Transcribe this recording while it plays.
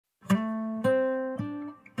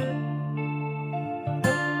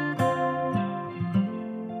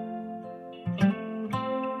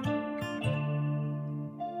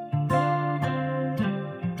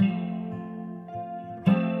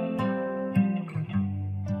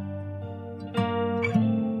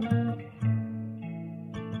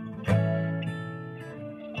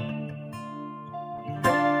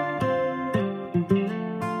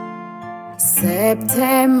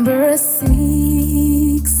September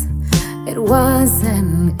 6, it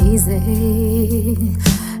wasn't easy.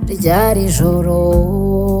 Ryari joro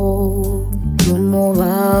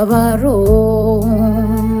ry'umubabaro,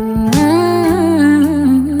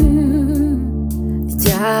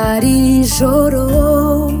 ryari joro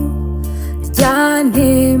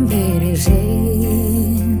ryantembereje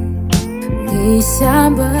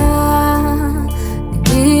mw'ishyamba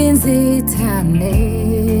ry'inzitane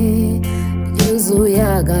ryuzuye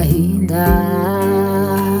agahinda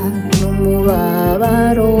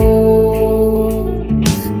n'umubabaro.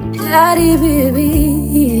 Byari bibi,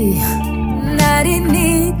 nari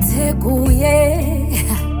niteguye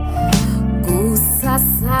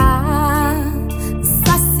gusasa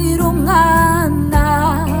sasira umwana,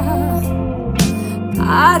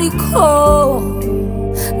 ariko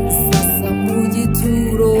sasa mu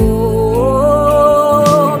gituro.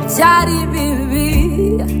 Byari bibi,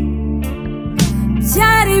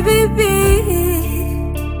 byari bibi,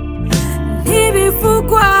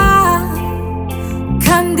 ntibivugwa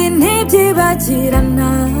kandi ntibyibagirana.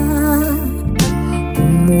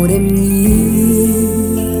 Umuremyi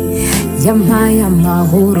yampaye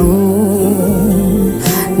amahoro,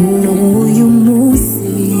 n'uyu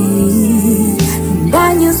munsi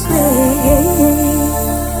ndanyuzwe.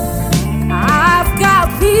 I've got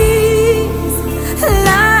peace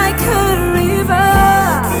like a river.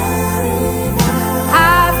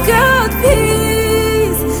 I've got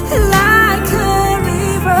peace like a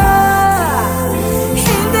river.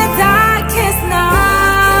 In the darkest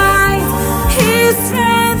night, His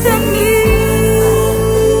strength in me.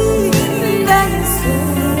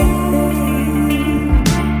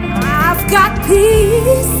 I've got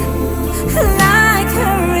peace like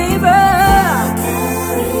a river.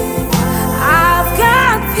 I've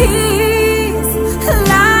got peace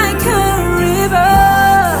like a river.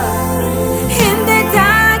 In the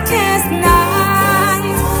darkest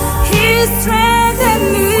night, His strength in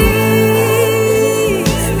me.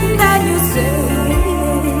 Ndanyuzwe.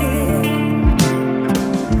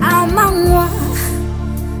 Amanywa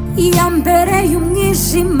ya mbere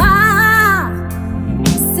y'umwijima,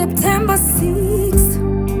 September 6,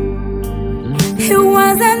 it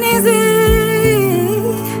wasn't easy.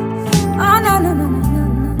 Oh no no no no no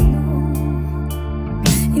no.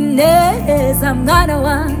 Ineza mwana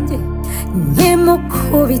wanjye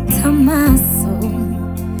nkimukubita amaso,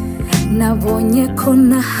 nabonye ko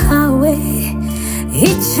nahawe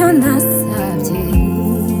icyo nasabye.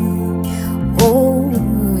 Oh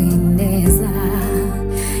ineza,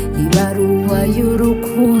 ibaruwa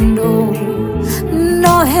y'urukundo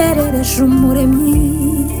noherereje umuremyi,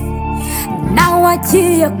 nawe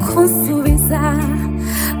agiye kunsubiza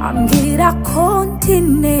ambwira ko ndi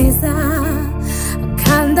neza,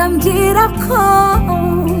 kandi ambwira ko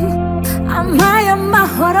ampaye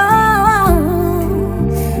amahoro.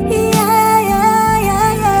 Yeah, yeah, yeah,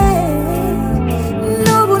 yeah.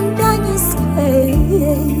 N'ubu ndanyuzwe.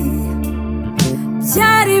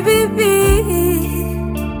 Byari bibi,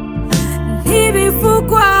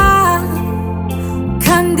 ntibivugwa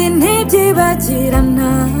kandi ntibyibagirana.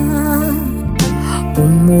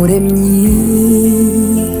 Umuremyi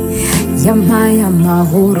yampaye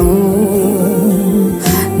amahoro,